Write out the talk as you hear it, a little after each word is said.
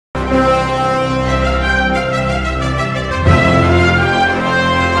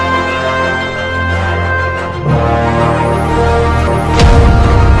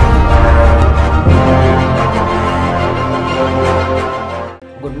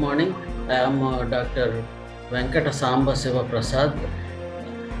morning. I am Dr. Venkata Sambasiva Prasad,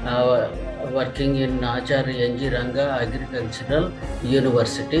 working in Acharya N.G. Ranga Agricultural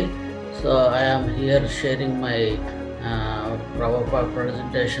University. So I am here sharing my PowerPoint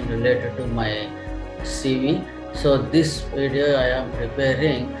presentation related to my CV. So this video I am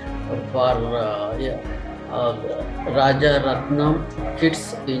preparing for Raja Ratna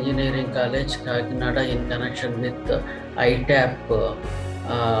Kids Engineering College, Kakinada, in connection with ITAP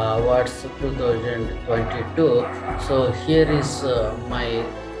Awards 2022. So here is my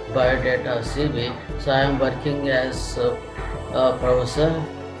Biodata Cv. So I am working as a professor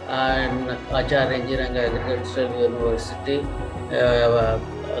and Acharya N.G. Ranga Agricultural University.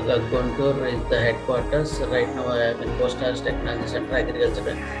 Guntur is the headquarters. Right now I am in Postharvest Technology Center,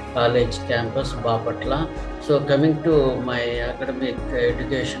 Agricultural College campus, Bapatla. So coming to my academic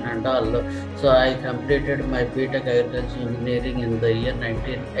education and all, so I completed my Bitra Agricultural Engineering in the year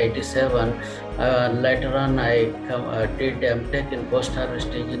 1987. Later on I did MTech in Post-Harvest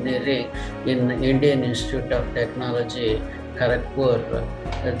Engineering in Indian Institute of Technology, Kharagpur.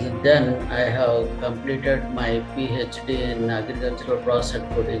 Then I have completed my PhD in Agricultural Process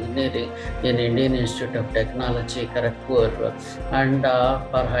Food Engineering in Indian Institute of Technology, Kharagpur. And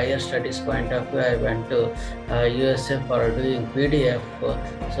for higher studies point of view, I went to USA for doing PDF.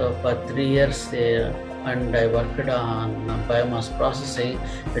 So for 3 years and I worked on biomass processing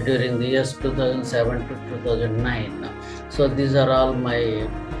during the years 2007 to 2009. So these are all my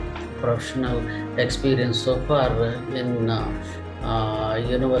professional experience so far in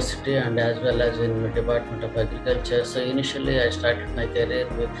university and as well as in the Department of Agriculture. So initially I started my career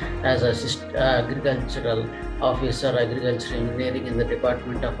as agricultural officer, agriculture engineering in the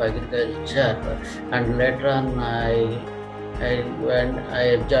Department of Agriculture, and later on I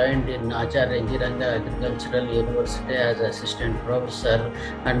joined in Acharya N.G. Ranga Agricultural University as assistant professor,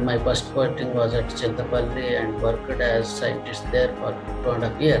 and my first posting was at Chintapalli and worked as scientist there for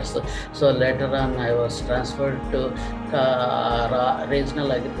 2.5 years. So later on I was transferred to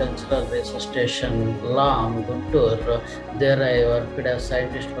Regional Agricultural Research Station, Lam, Guntur. There I worked as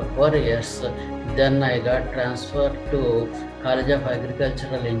scientist for 4 years. Then I got transferred to College of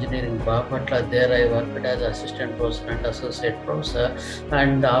Agricultural Engineering, Bapatla. There I worked as assistant professor and associate professor.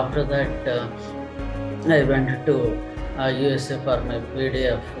 And after that, I went to USA for my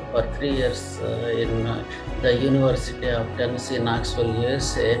PDF for 3 years in the University of Tennessee, Knoxville,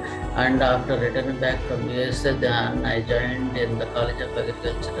 USA. And after returning back from USA, then I joined in the College of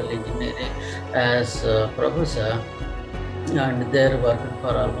Agricultural Engineering as a professor, and there worked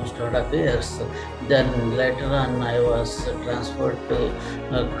for almost 2.5 years. Then later on I was transferred to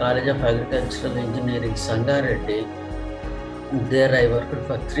College of Agricultural Engineering, Sangareddy. There I worked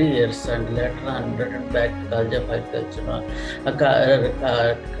for 3 years and later on returned back to College of Agricultural,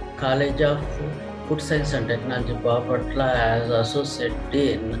 College of Food Science and Technology, Bapatla, as Associate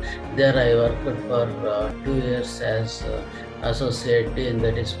Dean. There I worked for 2 years as Associate Dean,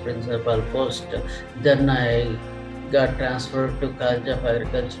 that is principal post. Then I got transferred to College of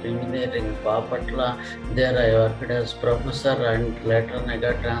Agricultural Engineering, Bapatla. There I worked as professor, and later on I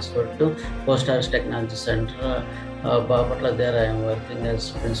got transferred to Postharvest Technology Center, Bapatla. There I am working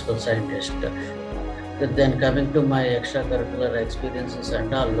as principal scientist. Then coming to my extracurricular experiences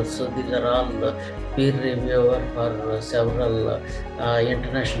and all, so these are all peer reviewer for several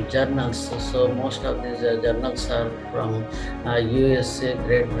international journals. So most of these journals are from USA,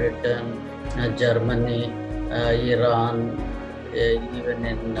 Great Britain, Germany, Iran, even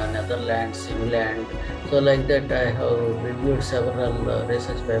in Netherlands, England. So like that I have reviewed several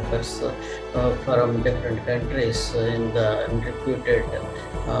research papers from different countries in the reputed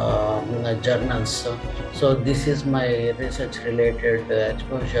journals. So this is my research related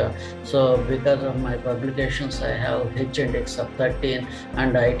exposure. So because of my publications, I have H index of 13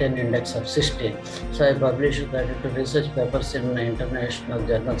 and I-10 index of 16. So I published 32 research papers in international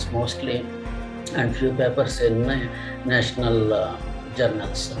journals mostly, and few papers in national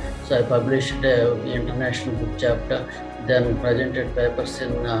journals. So I published international book chapter, then presented papers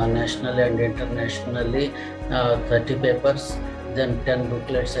in nationally and internationally, 30 papers, then 10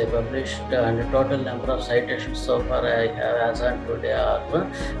 booklets I published, and the total number of citations so far I have as on today are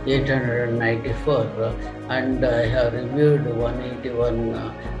 894, and I have reviewed 181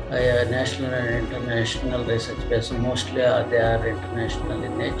 national and international research papers. Mostly they are international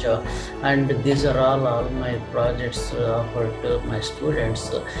in nature, and these are all my projects offered to my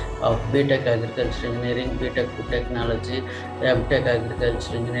students of BTech Agriculture Engineering, BTech Food Technology, MTech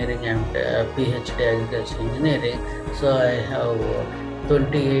Agriculture Engineering, and PhD Agriculture Engineering. So I have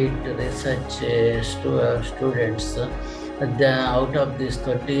 28 research students Out of these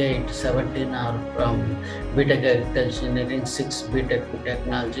 28, 17 are from BTech Agriculture Engineering, 6 BTech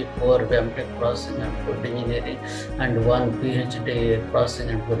Technology, 4 MTech Processing and Food Engineering, and 1 PhD Processing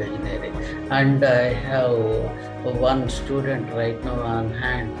and Food Engineering. And I have one student right now on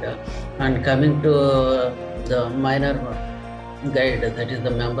hand. And coming to the minor guide, that is the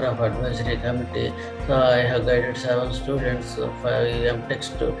member of advisory committee. So I have guided 7 students, 5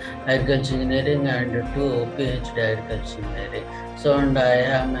 MTechs to agriculture engineering and 2 PhD agriculture engineering. So, and I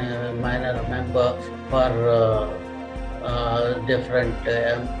am a minor member for different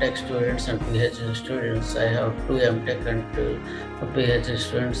MTech students and PhD students. I have 2 MTech and 2 PhD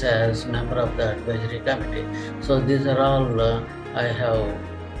students as member of the advisory committee. So these are all I have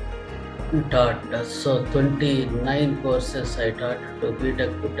taught. So 29 courses I taught to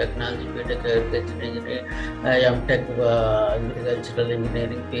BTech Food Technology, BTech Agricultural Engineering, MTech Agricultural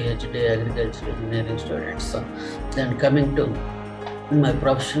Engineering, PhD Agricultural Engineering students. Then coming to my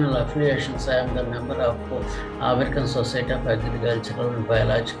professional affiliations, I am the member of American Society of Agricultural and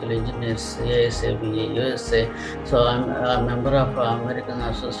Biological Engineers, ASABE, USA. So I'm a member of American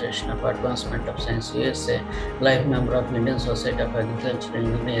Association of Advancement of Science, USA, life member of Indian Society of Agricultural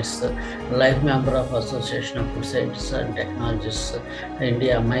Engineers, life member of Association of Food Scientists and Technologists,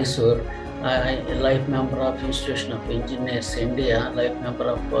 India, Mysore, life member of Institution of Engineers, India, life member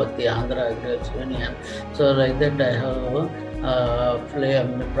of the Andhra Agriculture Union. So like that I have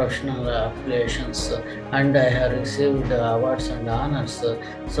professional affiliations, and I have received awards and honors.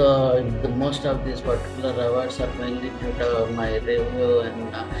 So most of these particular awards are mainly due to my review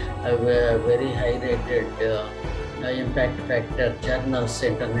and very high rated impact factor journals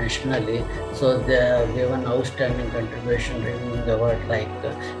internationally. So they have given outstanding contribution reviewing award, like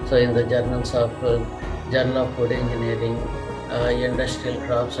so in the journals of Journal of Food Engineering, Industrial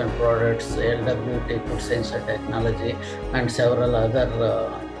Crops and Products, LWT, Food Science and Technology, and several other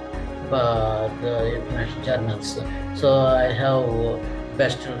international journals. So I have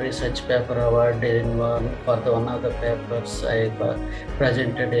Best Research Paper Award in for one of the papers I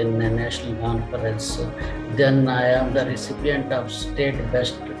presented in a national conference. Then I am the recipient of State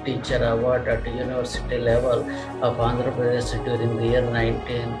Best Teacher Award at university level of Andhra Pradesh during the year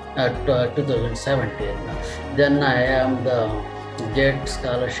 2017. Then I am the GATE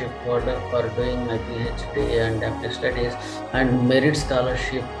scholarship holder for doing my PhD and MTech studies, and Merit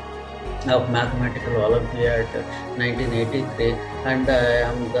Scholarship of Mathematical Olympiad 1983, and I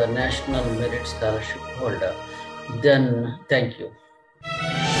am the National Merit Scholarship holder. Then, thank you.